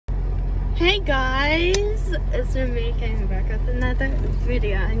Hey guys, it's me coming back with another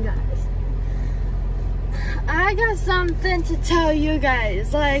video, and guys, I got something to tell you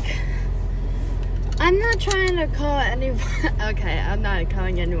guys. Like, I'm not trying to call anyone, okay, I'm not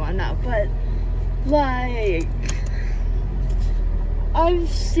calling anyone out, but like, I've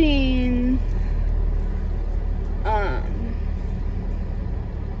seen,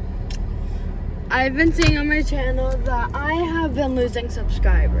 I've been seeing on my channel that I have been losing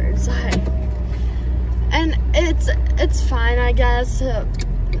subscribers, like, and it's fine, I guess.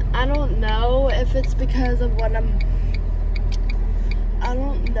 I don't know if it's because of what I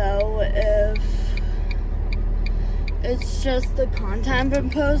don't know if it's just the content I've been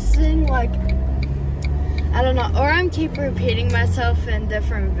posting, like, I don't know, or I'm keep repeating myself in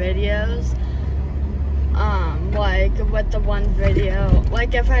different videos. Like with the one video,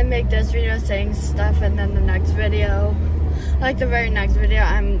 like if I make this video saying stuff and then the next video, like the very next video,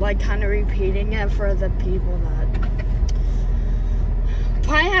 I'm like kind of repeating it for the people that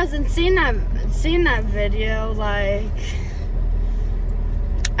probably hasn't seen that video. Like,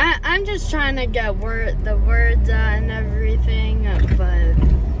 I'm just trying to get the words out and everything, but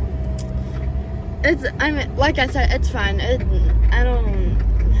I mean, like I said, it's fine.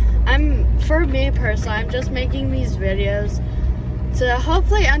 For me personally, I'm just making these videos to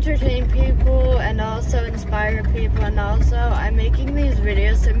hopefully entertain people and also inspire people, and also I'm making these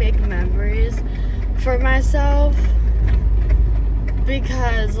videos to make memories for myself,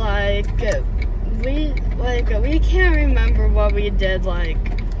 because we can't remember what we did like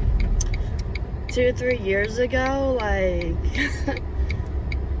 2-3 years ago. Like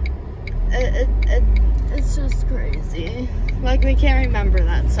it's just crazy. Like, we can't remember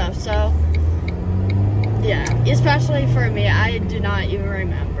that stuff. So yeah, especially for me, I do not even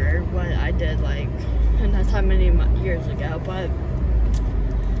remember what I did like, and that's how many years ago. But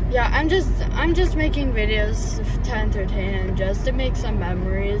yeah, I'm just making videos to entertain and just to make some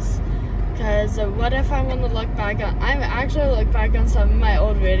memories. Because what if I want to look back on, I actually look back on some of my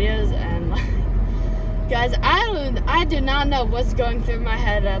old videos, and like, guys, I do not know what's going through my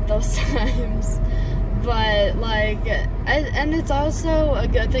head at those times. But like, and it's also a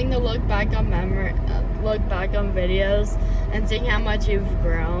good thing to look back on videos and seeing how much you've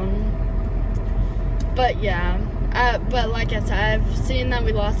grown. But yeah, but like I said, I've seen that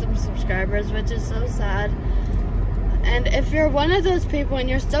we lost some subscribers, which is so sad. And if you're one of those people and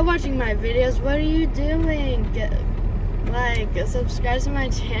you're still watching my videos, what are you doing? Subscribe to my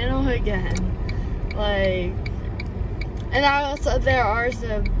channel again. Like, and also there are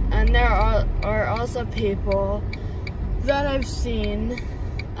also people that I've seen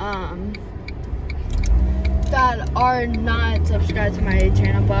that are not subscribed to my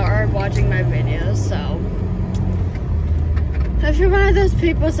channel but are watching my videos. So if you're one of those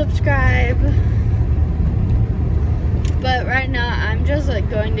people, subscribe. But right now I'm just like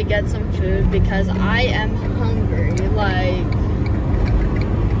going to get some food because I am hungry. Like,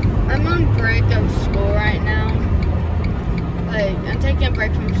 I'm on break of school right now. Like, I'm taking a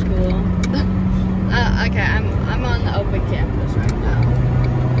break from school. Okay, I'm on the open campus right now,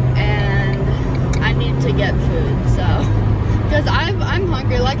 and I need to get food. So, because I'm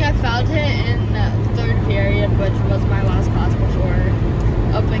hungry. Like, I felt it in third period, which was my last class before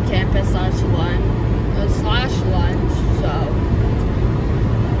open campus slash lunch. So,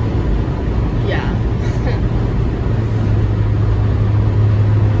 yeah.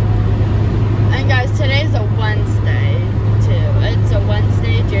 And guys, today's a Wednesday. It's a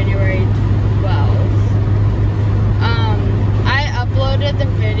Wednesday, January 12th. I uploaded the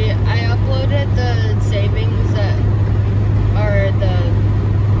video. I uploaded the savings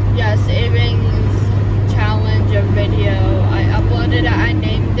savings challenge of video. I uploaded it. I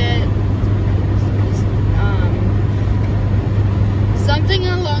named it something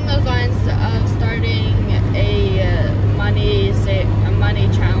along those lines of starting a money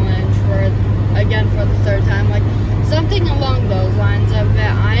challenge for the third time. Like, something along those lines of it.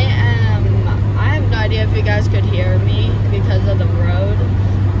 I have no idea if you guys could hear me because of the road,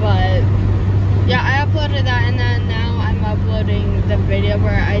 but yeah, I uploaded that, and then now I'm uploading the video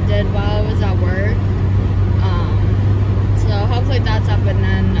where I did while I was at work. So hopefully that's up, and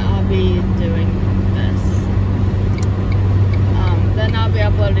then I'll be doing this. Then I'll be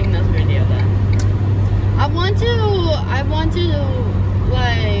uploading this video then. I want to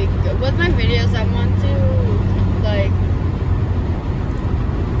like, with my videos, I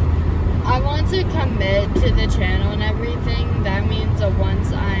want to commit to the channel and everything. That means that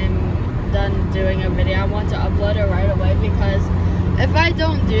once I'm done doing a video, I want to upload it right away, because if I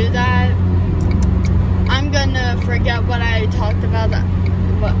don't do that, I'm gonna forget what I talked about.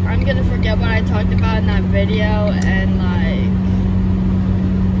 I'm gonna forget what I talked about in that video, and like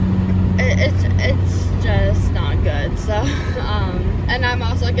it's just not good. So and I'm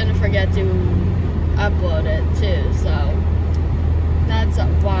also gonna forget to upload it too. So that's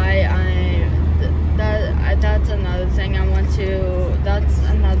why that's another thing I want to. That's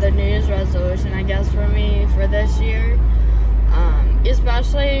another New Year's resolution, I guess, for me for this year.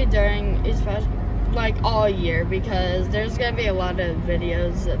 Especially like all year, because there's gonna be a lot of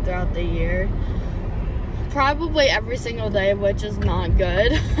videos throughout the year, probably every single day, which is not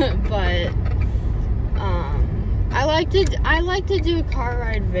good. But I like to do car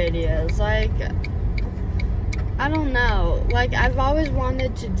ride videos. Like, I don't know, like I've always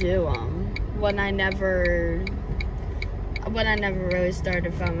wanted to do them when I never really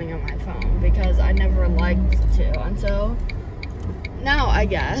started filming on my phone, because I never liked to until now, I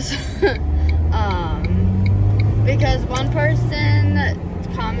guess. Because one person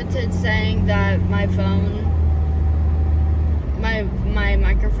commented saying that my phone, my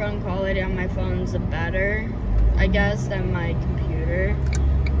microphone quality on my phone's better, I guess, than my computer,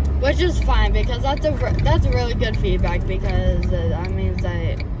 which is fine, because that's really good feedback, because that means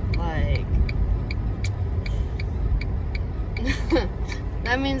I like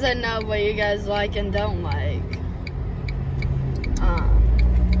that means I know what you guys like and don't like.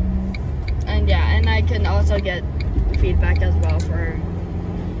 And yeah, and I can also get feedback as well for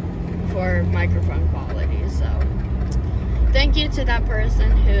microphone quality. So thank you to that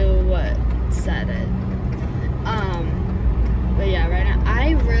person who said it. But yeah, right now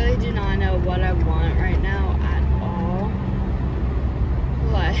I really do not know what I want right now at all.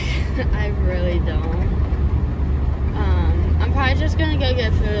 Like, I really don't. I'm probably just gonna go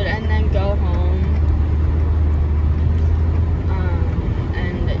get food and then go home.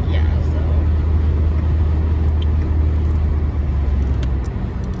 And yeah, so.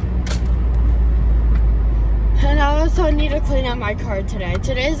 And I also need to clean out my car today.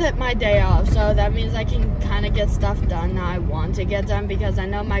 Today's my day off, so that means I can kind of get stuff done that I want to get done, because I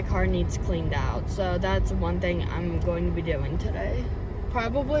know my car needs cleaned out. So that's one thing I'm going to be doing today.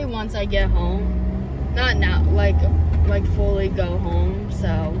 Probably once I get home. Not now, like fully go home,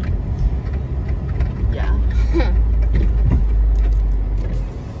 so yeah.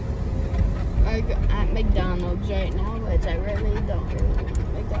 I'm at McDonald's right now, which I really don't like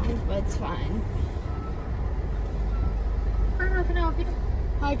McDonald's, but it's fine. How can I help you?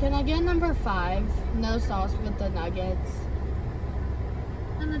 Hi, can I get number 5? No sauce with the nuggets.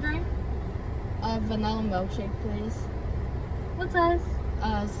 And the drink? Vanilla milkshake, please. What size?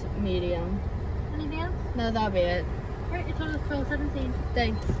 Medium. Anything else? No, that'll be it. Alright, your total is $12.17.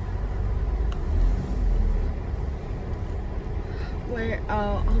 Thanks.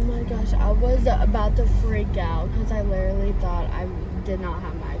 Oh my gosh, I was about to freak out because I literally thought I did not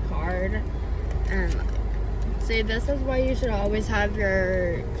have my card. And see, this is why you should always have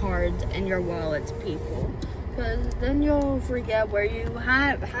your cards and your wallets, people, because then you'll forget where you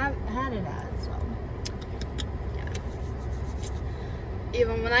had it at. So yeah,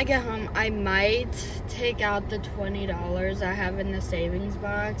 even when I get home, I might take out the $20 I have in the savings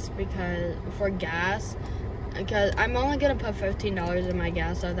box for gas. Because I'm only gonna put $15 in my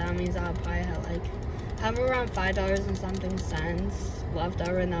gas, so that means I'll probably have around $5 and something cents left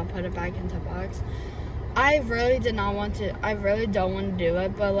over, and I'll put it back into box. I really don't want to do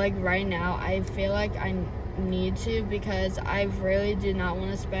it, but like right now I feel like I need to, because I really do not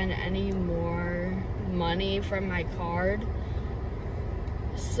want to spend any more money from my card.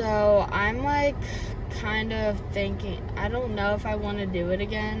 So I'm like kind of thinking, I don't know if I want to do it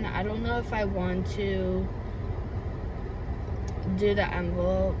again. I don't know if I want to do the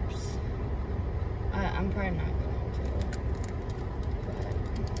envelopes. I'm probably not going to.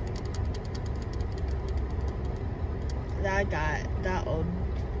 But that old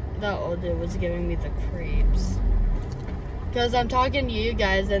dude was giving me the creeps. Because I'm talking to you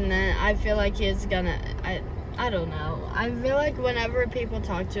guys, and then I feel like he's gonna, I don't know. I feel like whenever people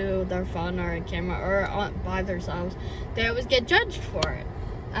talk to their phone or a camera or by themselves, they always get judged for it.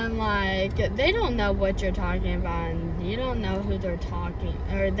 And like, they don't know what you're talking about, and you don't know who they're talking,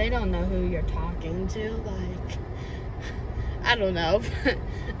 or they don't know who you're talking to. Like, I don't know.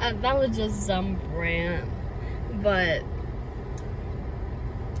 That was just some rant, but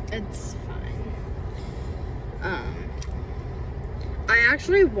it's fine.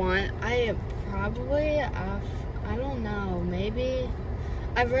 I don't know, maybe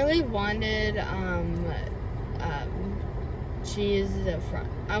I really wanted cheese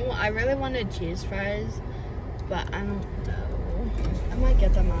I really wanted cheese fries, but I don't know. I might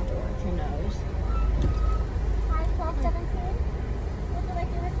get them after work, who knows. Hi, 12:17. Would you like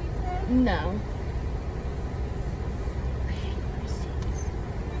your receipt today? No.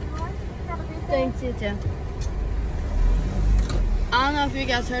 Thanks, you too. I don't know if you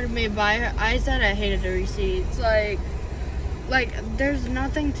guys heard me, but I said I hated the receipts. Like, there's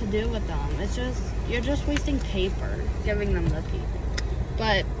nothing to do with them. It's just, you're just wasting paper giving them to people.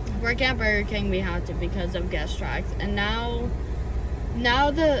 But working at Burger King, we had to because of guest strikes. And now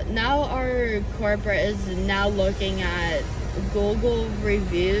our corporate is now looking at Google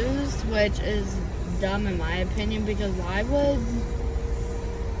reviews, which is dumb in my opinion, because why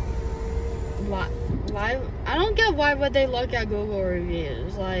I don't get why would they look at Google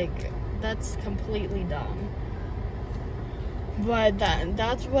reviews. Like, that's completely dumb. But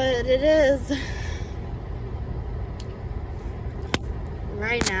that's what it is.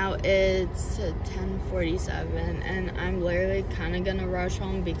 Right now it's 10:47 and I'm literally kind of gonna rush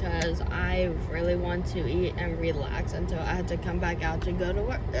home because I really want to eat and relax until I have to come back out to go to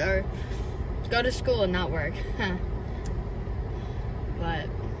work or go to school and not work. But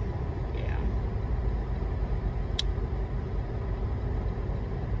yeah.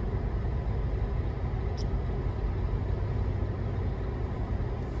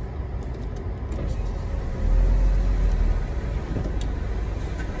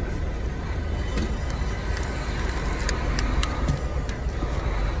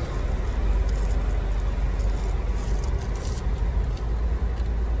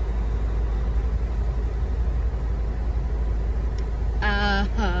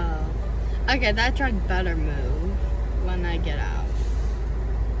 Okay, that truck better move when I get out.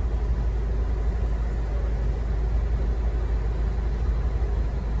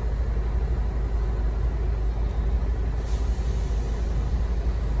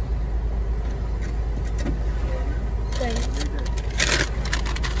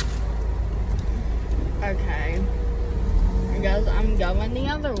 Okay. I guess I'm going the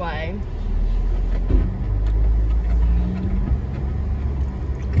other way.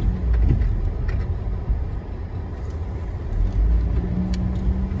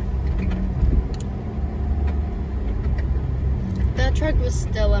 That truck was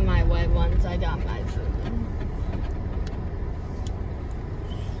still in my way once I got my food.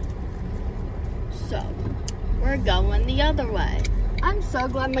 So, we're going the other way. I'm so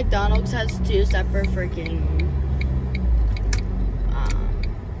glad McDonald's has two separate freaking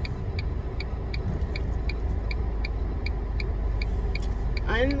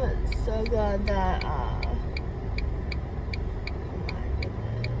I'm so glad that oh my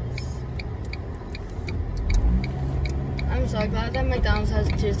goodness. I'm so glad that McDonald's has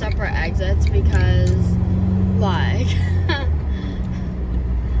two separate exits because, like,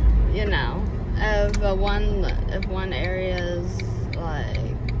 you know, if one area is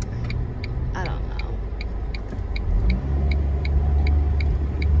like, I don't know.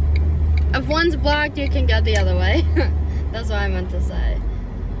 If one's blocked, you can go the other way. That's what I meant to say.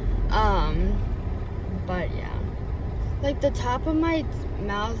 But yeah, like the top of my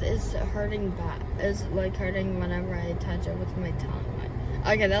mouth is hurting hurting whenever I touch it with my tongue. Like,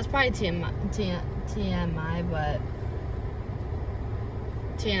 okay, that's probably TMI, but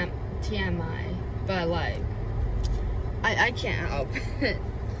TMI, but like, I can't help it.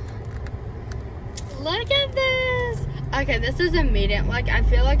 Look at this. Okay, this is a medium. Like, I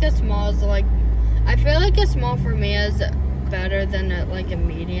feel like a small is like, I feel like a small for me is better than a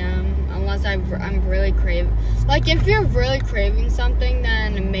medium, unless I'm really craving. Like, if you're really craving something,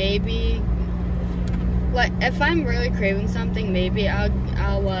 then maybe, like, if I'm really craving something, maybe I'll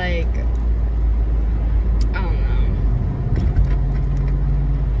like, I don't know.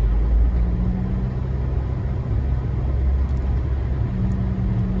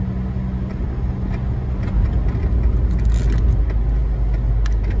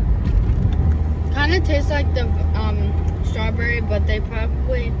 Kind of tastes like the strawberry, but they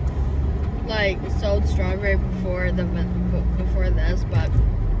probably like sold strawberry before this, but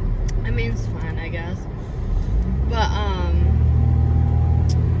I mean, it's fine, I guess. But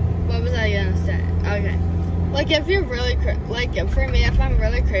what was I gonna say? Okay, like, if you're really like, for me, if I'm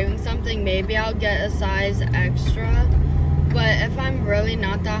really craving something, maybe I'll get a size extra. But if I'm really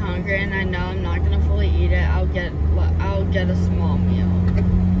not that hungry and I know I'm not gonna fully eat it, I'll get a small meal,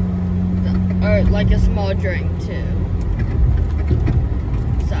 or like a small drink too.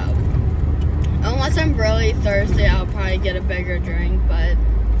 So, unless I'm really thirsty, I'll probably get a bigger drink, but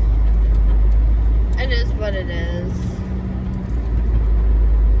it is what it is.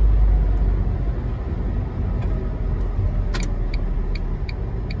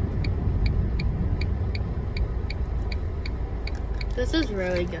 This is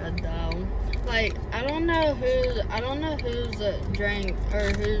really good though. like, I don't know whose drink, or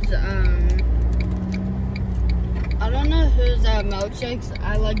whose, I don't know whose milkshakes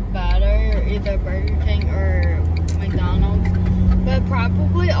I like better, either Burger King or McDonald's, but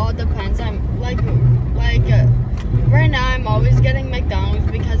probably all depends. I'm like right now I'm always getting McDonald's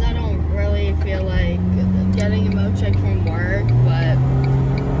because I don't really feel like getting a milkshake from work, but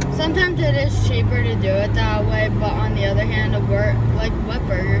sometimes it is cheaper to do it that way. But on the other hand, like what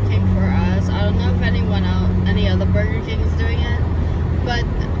Burger King for us, I don't know if any other Burger King is doing it, but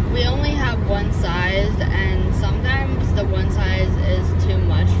we only have one size, and sometimes the one size is too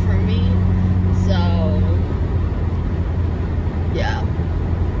much for me. So, yeah.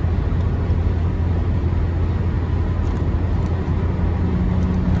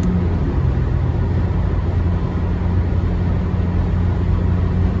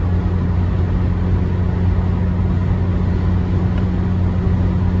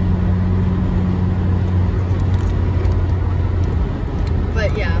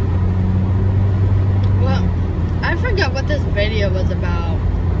 But yeah. Well, I forgot what this video was about.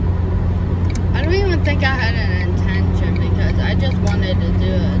 I don't even think I had an intention because I just wanted to do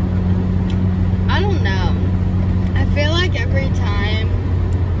it. I don't know. I feel like every time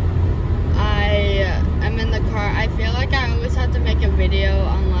I am in the car, I feel like I always have to make a video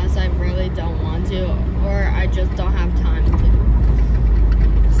unless I really don't want to, or I just don't have time to.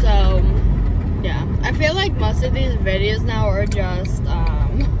 So, yeah. I feel like most of these videos now are just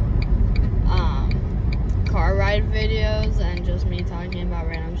car ride videos and just me talking about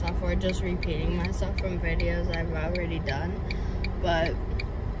random stuff, or just repeating myself from videos I've already done. But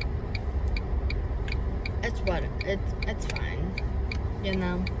it's fine, you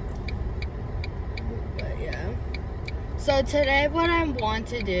know. But yeah. So today, what I want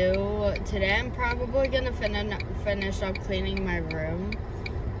to do today, I'm probably gonna finish up cleaning my room.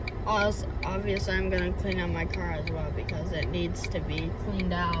 Also, obviously, I'm gonna clean out my car as well because it needs to be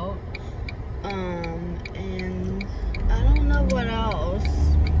cleaned out. And I don't know what else.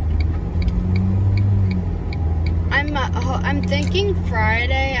 I'm thinking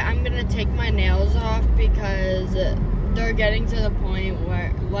Friday I'm gonna take my nails off because they're getting to the point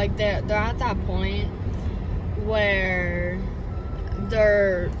where, like, they're at that point where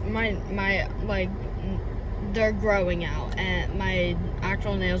they're growing out, and my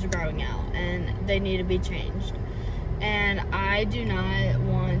actual nails are growing out, and they need to be changed. And I do not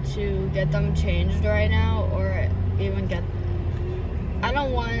want to get them changed right now, or even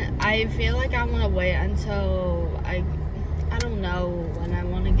I feel like I want to wait until I don't know when I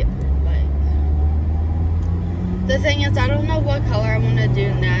want to get, like, the thing is, I don't know what color I want to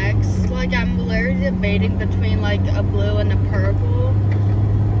do next. Like, I'm literally debating between, like, a blue and a purple.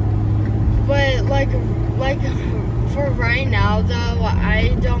 But, like, for right now, though,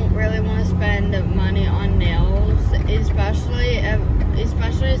 I don't really want to spend money on nails, especially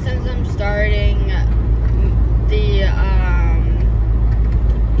since I'm starting the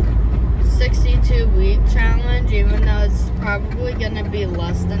 62-week challenge, even though it's probably gonna be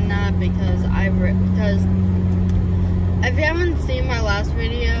less than that because if you haven't seen my last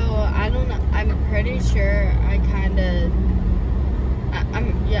video, I don't know. I'm pretty sure I kind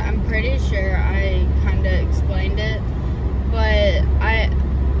of explained it, but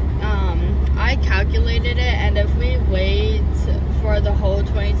I calculated it, and if we wait for the whole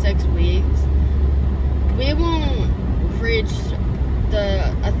 26 weeks, we won't reach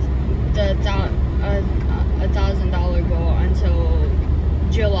the $1,000 goal until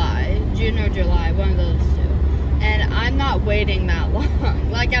June or July, one of those two. And I'm not waiting that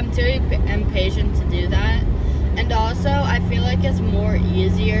long. Like, I'm too impatient to do that. And also, I feel like it's more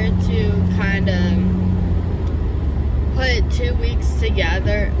easier to kind of put 2 weeks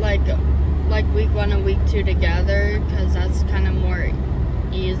together, like week 1 and week 2 together, because that's kind of more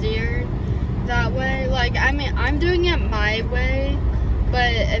easier that way. Like, I mean, I'm doing it my way,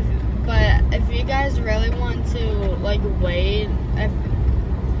 but if you guys really want to, like, wait,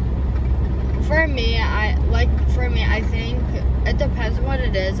 for me, I think it depends on what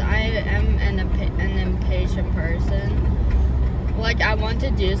it is. I am an impatient person. Like, I want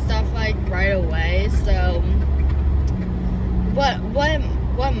to do stuff, like, right away. So what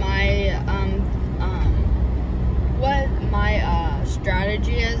my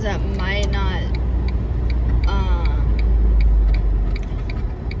strategy is that might not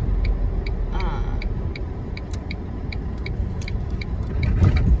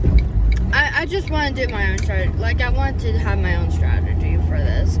I just want to do my own strategy. Like, I want to have my own strategy for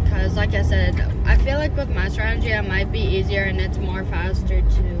this, because, like I said, I feel like with my strategy, it might be easier and it's more faster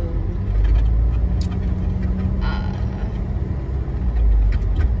to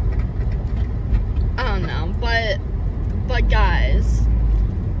but guys,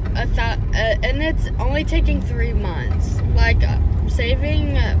 and it's only taking 3 months. Like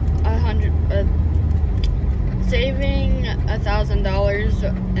saving $1,000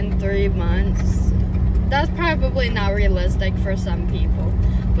 in 3 months. That's probably not realistic for some people,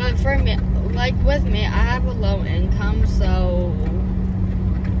 but for me, like with me, I have a low income, so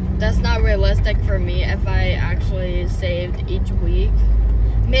that's not realistic for me if I actually saved each week.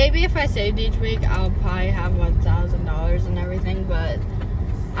 Maybe if I saved each week, I'll probably have $1,000 and everything, but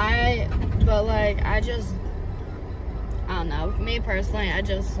I don't know. Me personally, I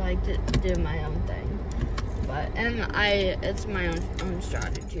just like to do my own thing. It's my own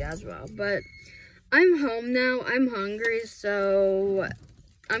strategy as well. But I'm home now. I'm hungry, so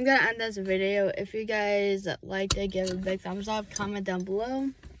I'm gonna end this video. If you guys liked it, give it a big thumbs up. Comment down below.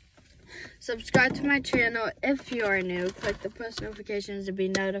 Subscribe to my channel if you are new. Click the post notifications to be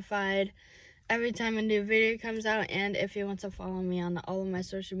notified every time a new video comes out. And if you want to follow me on all of my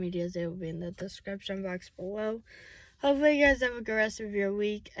social medias, they will be in the description box below. Hopefully you guys have a good rest of your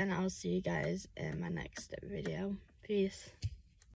week, and I'll see you guys in my next video. Peace.